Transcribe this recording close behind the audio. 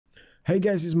Hey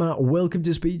guys, it's Matt, welcome to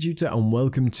SpeedTutor and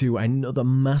welcome to another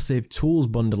massive tools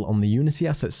bundle on the Unity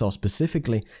asset store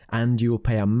specifically, and you will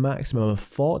pay a maximum of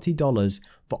 $40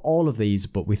 for all of these,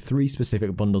 but with 3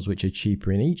 specific bundles which are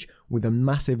cheaper in each, with a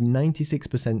massive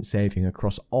 96% saving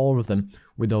across all of them,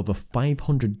 with over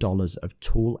 $500 of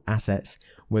tool assets,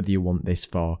 whether you want this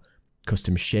for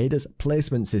custom shaders,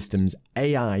 placement systems,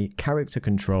 AI, character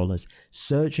controllers,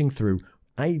 searching through,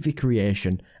 Ivy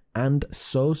creation, and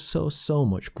so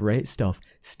much great stuff.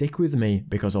 Stick with me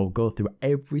because I'll go through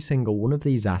every single one of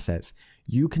these assets.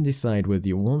 You can decide whether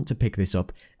you want to pick this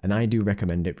up, and I do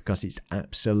recommend it because it's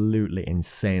absolutely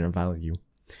insane value.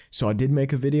 So I did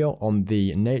make a video on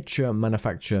the nature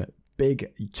manufacture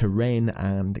big terrain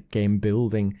and game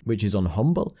building, which is on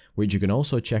Humble, which you can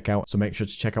also check out, so make sure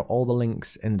to check out all the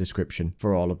links in the description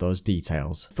for all of those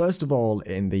details. First of all,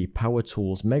 in the Power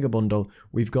Tools Mega Bundle,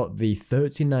 we've got the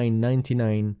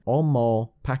 $39.99 or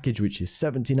more package, which is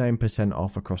 79%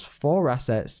 off across 4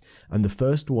 assets, and the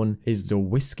first one is the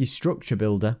Whiskey Structure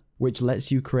Builder, which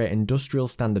lets you create industrial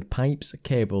standard pipes,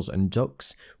 cables and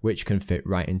ducts, which can fit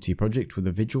right into your project with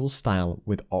a visual style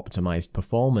with optimized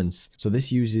performance. So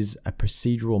this uses a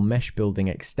procedural mesh building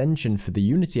extension for the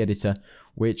Unity editor,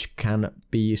 which can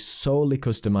be solely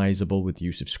customizable with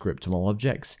use of scriptable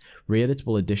objects,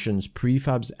 re-editable additions,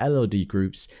 prefabs, LOD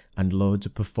groups, and loads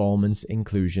of performance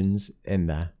inclusions in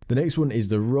there. The next one is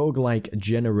the Roguelike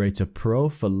Generator Pro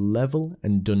for level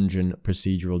and dungeon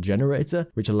procedural generator,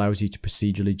 which allows you to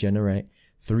procedurally generate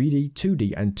 3D,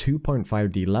 2D, and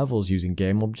 2.5D levels using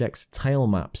game objects, tile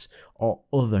maps, or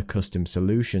other custom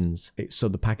solutions. So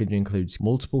the package includes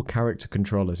multiple character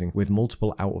controllers with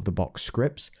multiple out-of-the-box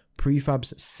scripts,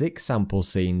 prefabs, 6 sample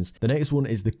scenes. The next one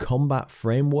is the Combat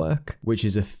Framework, which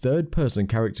is a third-person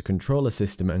character controller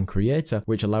system and creator,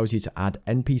 which allows you to add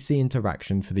NPC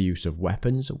interaction for the use of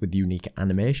weapons with unique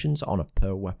animations on a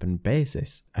per-weapon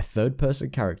basis. A third-person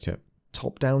character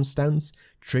top-down stance,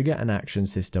 trigger and action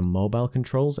system, mobile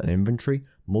controls and inventory,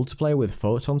 multiplayer with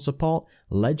photon support,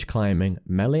 ledge climbing,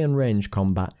 melee and range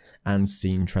combat, and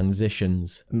scene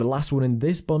transitions. And the last one in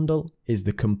this bundle is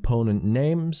the component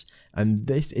names, and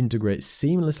this integrates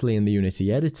seamlessly in the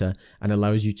Unity editor and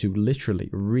allows you to literally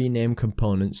rename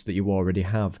components that you already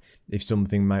have. If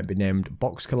something might be named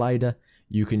Box Collider,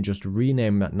 you can just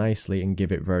rename that nicely and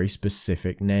give it very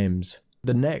specific names.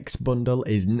 The next bundle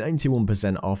is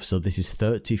 91% off, so this is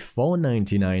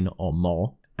 $34.99 or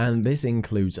more. And this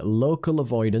includes Local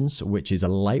Avoidance, which is a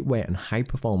lightweight and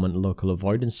high-performant local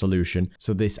avoidance solution.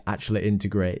 So this actually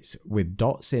integrates with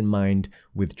dots in mind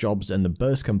with jobs and the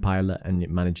burst compiler, and it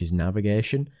manages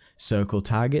navigation. Circle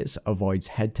targets, avoids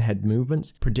head-to-head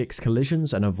movements, predicts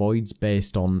collisions and avoids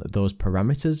based on those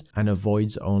parameters, and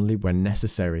avoids only when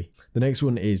necessary. The next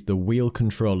one is the Wheel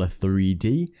Controller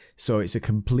 3D. So it's a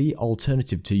complete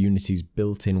alternative to Unity's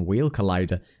built-in wheel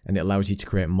collider, and it allows you to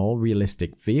create more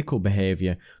realistic vehicle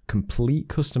behavior, complete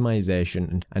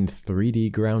customization, and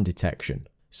 3D ground detection.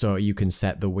 So you can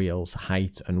set the wheel's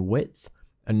height and width,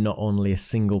 and not only a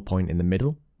single point in the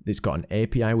middle. It's got an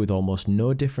API with almost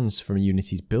no difference from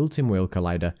Unity's built-in wheel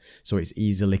collider, so it's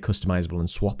easily customizable and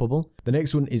swappable. The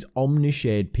next one is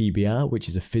OmniShade PBR, which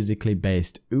is a physically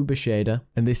based Uber shader,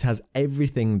 and this has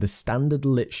everything the standard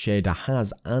lit shader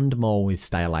has and more, with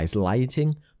stylized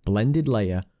lighting, blended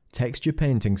layer, texture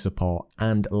painting support,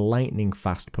 and lightning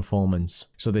fast performance.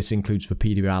 So this includes for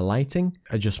PBR lighting,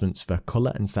 adjustments for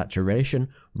color and saturation,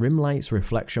 rim lights,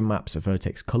 reflection maps,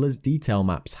 vertex colors, detail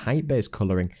maps, height-based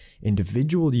coloring,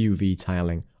 individual UV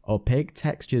tiling, opaque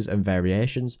textures and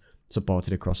variations,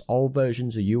 supported across all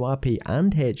versions of URP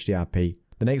and HDRP.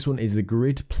 The next one is the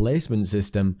Grid Placement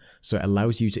System, so it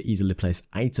allows you to easily place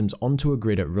items onto a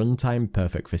grid at runtime,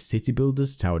 perfect for city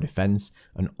builders, tower defense,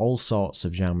 and all sorts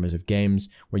of genres of games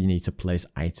where you need to place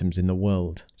items in the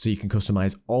world. So you can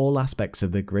customize all aspects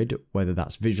of the grid, whether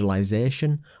that's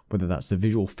visualization, whether that's the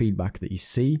visual feedback that you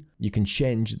see. You can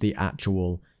change the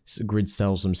actual grid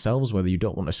cells themselves, whether you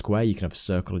don't want a square, you can have a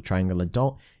circle, a triangle, a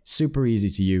dot. Super easy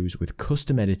to use with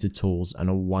custom editor tools and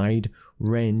a wide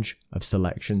range of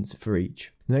selections for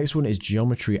each. The next one is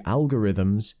Geometry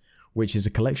Algorithms, which is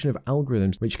a collection of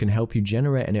algorithms which can help you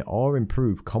generate or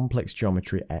improve complex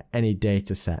geometry at any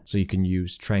data set. So you can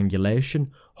use triangulation,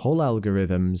 Hull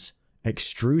algorithms,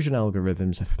 extrusion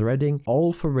algorithms, threading,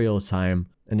 all for real time,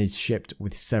 and is shipped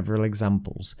with several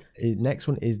examples. The next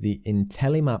one is the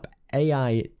IntelliMap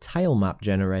AI tile map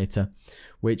generator,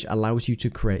 which allows you to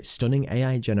create stunning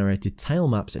AI generated tile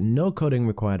maps, no coding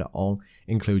required at all,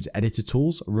 includes editor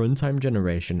tools, runtime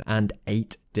generation, and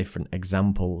 8 different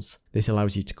examples. This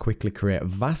allows you to quickly create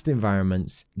vast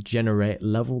environments, generate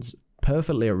levels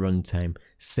perfectly at runtime,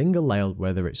 single layered,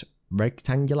 whether it's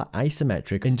rectangular,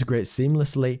 isometric, integrates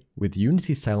seamlessly with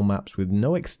Unity style maps with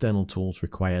no external tools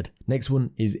required. Next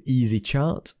one is Easy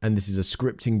Chart, and this is a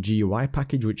scripting GUI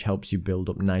package which helps you build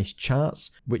up nice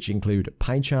charts, which include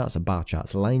pie charts, bar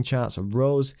charts, line charts,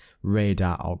 rows,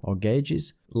 radar or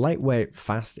gauges. Lightweight,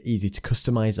 fast, easy to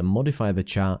customize and modify the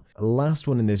chart. Last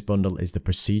one in this bundle is the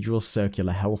Procedural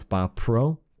Circular Health Bar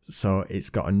Pro. So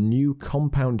it's got a new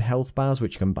compound health bars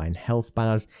which combine health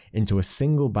bars into a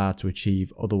single bar to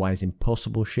achieve otherwise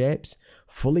impossible shapes.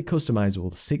 Fully customizable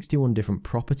with 61 different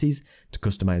properties to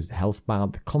customize the health bar,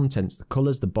 the contents, the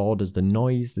colors, the borders, the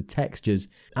noise, the textures.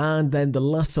 And then the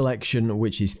last selection,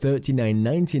 which is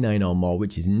 $39.99 or more,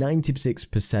 which is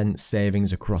 96%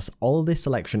 savings across all this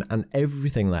selection and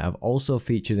everything that I've also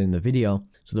featured in the video.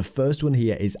 So the first one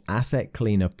here is Asset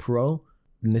Cleaner Pro.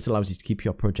 And this allows you to keep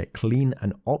your project clean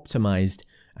and optimized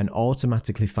and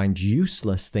automatically find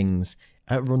useless things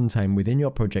at runtime within your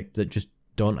project that just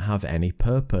don't have any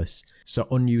purpose. So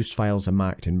unused files are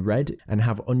marked in red and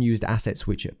have unused assets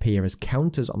which appear as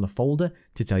counters on the folder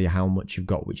to tell you how much you've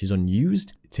got which is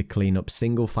unused, to clean up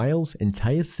single files,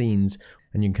 entire scenes,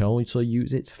 and you can also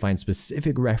use it to find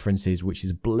specific references, which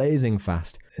is blazing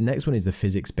fast. The next one is the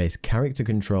physics-based character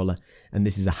controller, and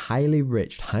this is a highly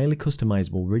rich, highly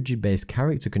customizable, rigid-based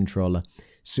character controller,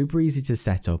 super easy to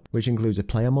set up, which includes a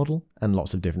player model and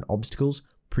lots of different obstacles,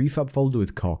 prefab folder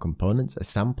with core components, a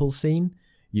sample scene.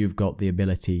 You've got the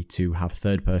ability to have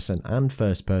third person and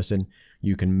first person.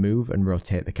 You can move and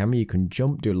rotate the camera. You can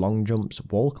jump, do long jumps,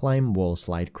 wall climb, wall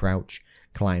slide, crouch,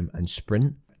 climb, and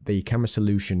sprint. The camera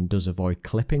solution does avoid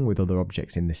clipping with other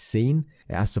objects in the scene.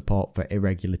 It has support for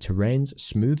irregular terrains,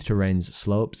 smooth terrains,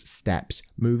 slopes, steps,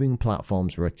 moving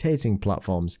platforms, rotating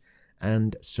platforms,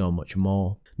 and so much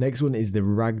more. Next one is the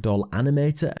Ragdoll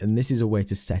Animator, and this is a way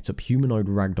to set up humanoid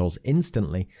ragdolls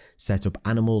instantly, set up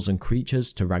animals and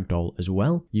creatures to ragdoll as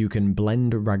well. You can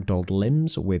blend ragdolled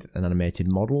limbs with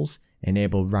animated models,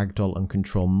 enable ragdoll and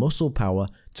control muscle power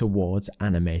towards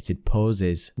animated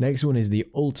poses. Next one is the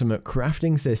Ultimate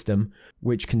Crafting System,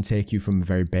 which can take you from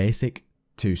very basic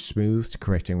to smooth, to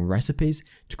creating recipes,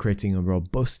 to creating a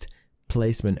robust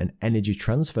placement and energy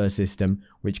transfer system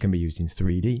which can be used in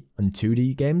 3D and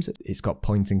 2D games. It's got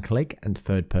point and click and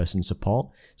third person support.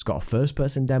 It's got a first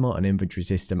person demo and inventory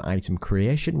system item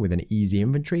creation with an easy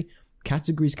inventory,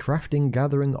 categories, crafting,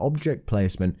 gathering, object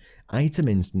placement, item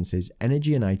instances,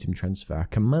 energy and item transfer,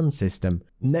 command system.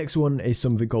 Next one is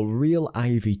something called Real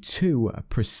Ivy 2, a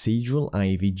procedural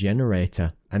ivy generator.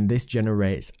 And this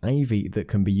generates ivy that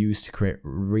can be used to create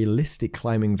realistic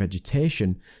climbing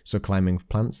vegetation, so climbing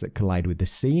plants that collide with the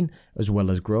scene, as well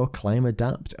as grow, climb,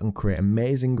 adapt, and create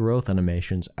amazing growth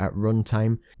animations at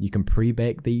runtime. You can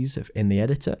pre-bake these in the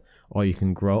editor, or you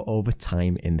can grow over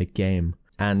time in the game.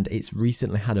 And it's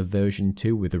recently had a version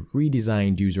 2 with a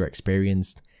redesigned user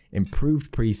experience,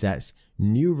 improved presets,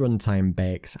 new runtime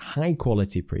bakes, high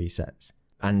quality presets,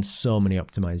 and so many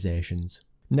optimizations.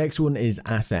 Next one is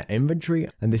Asset Inventory,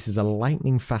 and this is a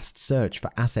lightning fast search for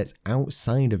assets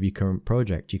outside of your current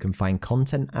project. You can find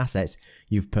content assets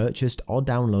you've purchased or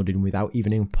downloaded without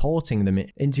even importing them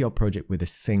into your project with a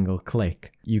single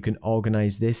click. You can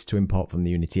organize this to import from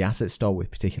the Unity Asset Store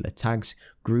with particular tags,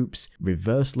 groups,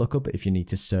 reverse lookup if you need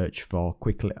to search for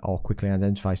quickly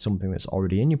identify something that's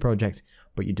already in your project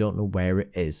but you don't know where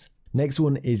it is. Next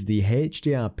one is the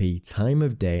HDRP Time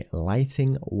of Day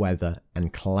Lighting, Weather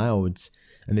and Clouds.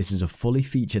 And this is a fully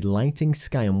featured lighting,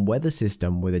 sky and weather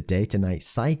system with a day to night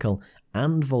cycle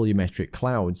and volumetric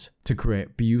clouds to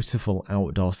create beautiful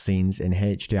outdoor scenes in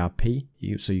HDRP,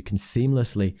 so you can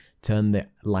seamlessly turn the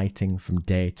lighting from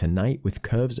day to night with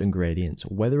curves and gradients,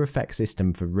 weather effect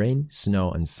system for rain,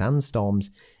 snow and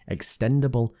sandstorms,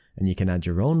 extendable, and you can add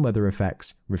your own weather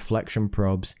effects, reflection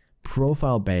probes,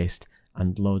 profile based,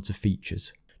 and loads of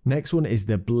features. Next one is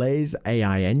the Blaze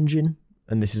AI Engine.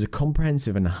 And this is a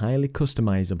comprehensive and highly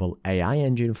customizable AI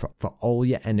engine for all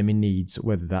your enemy needs,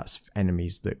 whether that's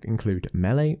enemies that include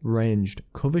melee, ranged,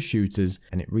 cover shooters,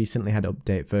 and it recently had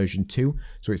update version 2,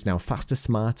 so it's now faster,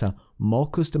 smarter, more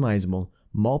customizable,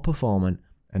 more performant,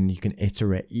 and you can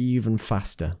iterate even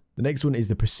faster. The next one is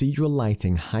the Procedural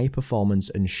Lighting, High Performance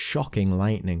and Shocking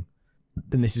Lightning.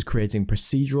 And this is creating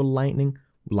procedural lighting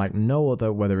like no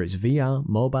other, whether it's VR,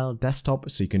 mobile, desktop,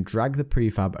 so you can drag the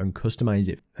prefab and customize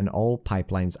it, and all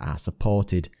pipelines are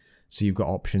supported. So you've got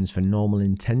options for normal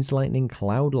intense lighting,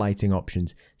 cloud lighting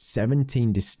options,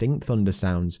 17 distinct thunder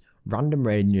sounds, random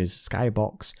ranges,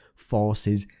 skybox,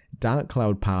 forces, dark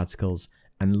cloud particles,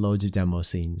 and loads of demo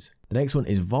scenes. The next one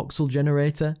is Voxel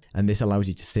Generator, and this allows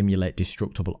you to simulate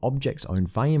destructible objects or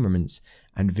environments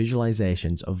and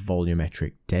visualizations of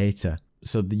volumetric data.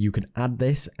 so that you can add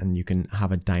this and you can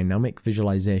have a dynamic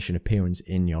visualization appearance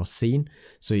in your scene.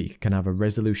 So you can have a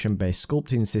resolution based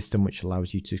sculpting system which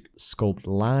allows you to sculpt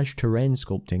large terrain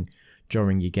sculpting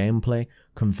during your gameplay,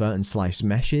 convert and slice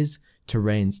meshes,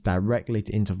 terrains directly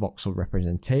into voxel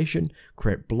representation,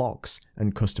 create blocks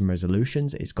and custom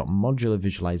resolutions. It's got modular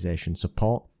visualization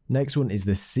support. Next one is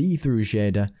the see-through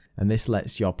shader, and this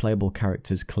lets your playable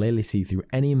characters clearly see through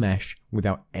any mesh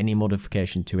without any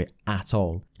modification to it at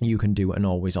all. You can do an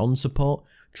always on support,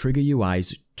 trigger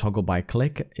UIs, toggle by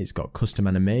click, it's got custom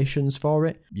animations for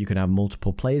it, you can have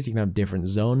multiple players, you can have different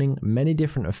zoning, many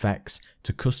different effects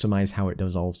to customize how it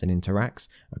dissolves and interacts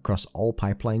across all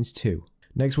pipelines too.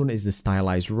 Next one is the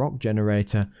stylized rock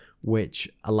generator, which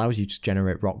allows you to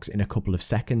generate rocks in a couple of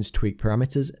seconds, tweak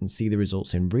parameters and see the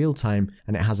results in real time,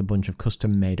 and it has a bunch of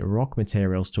custom made rock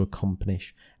materials to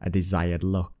accomplish a desired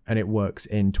look. And it works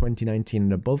in 2019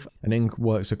 and above, and then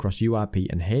works across URP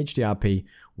and HDRP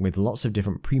with lots of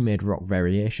different pre-made rock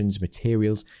variations,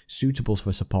 materials suitable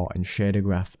for support and shader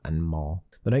graph and more.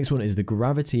 The next one is the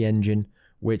gravity engine,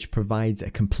 which provides a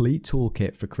complete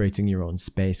toolkit for creating your own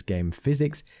space game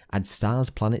physics, add stars,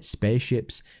 planets,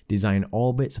 spaceships, design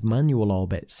orbits, manual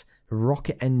orbits,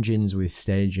 rocket engines with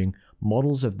staging,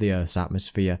 models of the Earth's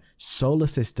atmosphere, solar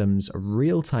systems,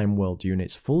 real-time world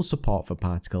units, full support for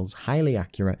particles, highly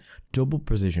accurate, double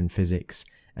precision physics,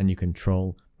 and you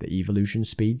control the evolution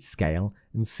speed, scale,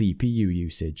 and CPU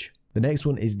usage. The next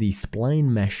one is the Spline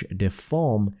Mesh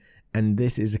Deform, and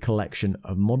this is a collection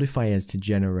of modifiers to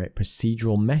generate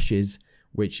procedural meshes,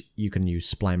 which you can use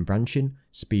spline branching,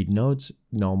 speed nodes,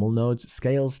 normal nodes,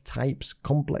 scales, types,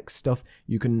 complex stuff.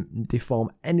 You can deform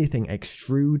anything,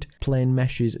 extrude, plane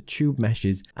meshes, tube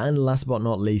meshes, and last but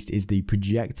not least is the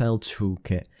projectile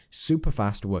toolkit. Super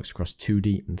fast, works across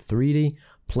 2D and 3D,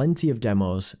 plenty of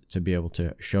demos to be able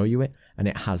to show you it, and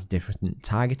it has different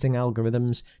targeting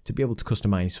algorithms to be able to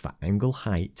customize for angle,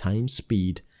 height, time,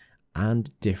 speed,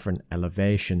 and different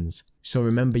elevations. So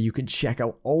remember, you can check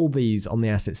out all these on the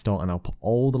asset store, and I'll put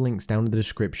all the links down in the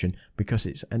description because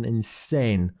it's an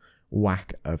insane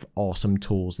whack of awesome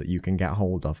tools that you can get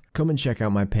hold of. Come and check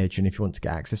out my Patreon if you want to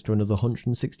get access to another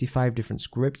 165 different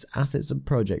scripts, assets and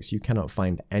projects you cannot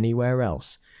find anywhere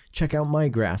else. Check out my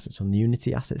great assets on the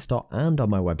Unity asset store and on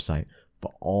my website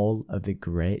for all of the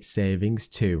great savings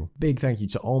too. Big thank you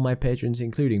to all my patrons,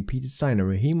 including Peter Steiner,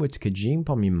 Raheem Whittaker, Jean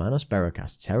Pommy, Manos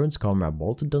Beracast, Terence Conrad,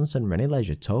 Walter Dunson, Rennie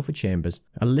Leisure, Topher Chambers,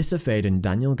 Alyssa Faden,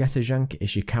 Daniel Getajank,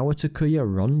 Ishikawa Takuya,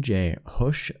 Ron J,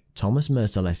 Hush, Thomas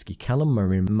Merceleski, Callum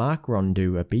Murray, Mark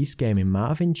Rondu, Beast Gaming,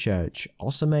 Marvin Church,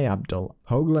 Osame Abdul,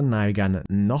 Hoglan Nigan,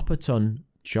 Nopperton,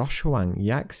 Josh Huang,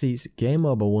 Yaxis, Game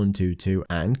Over 122,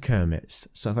 and Kermits.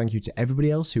 So thank you to everybody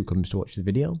else who comes to watch the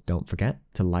video. Don't forget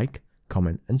to like,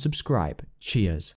 comment and subscribe. Cheers.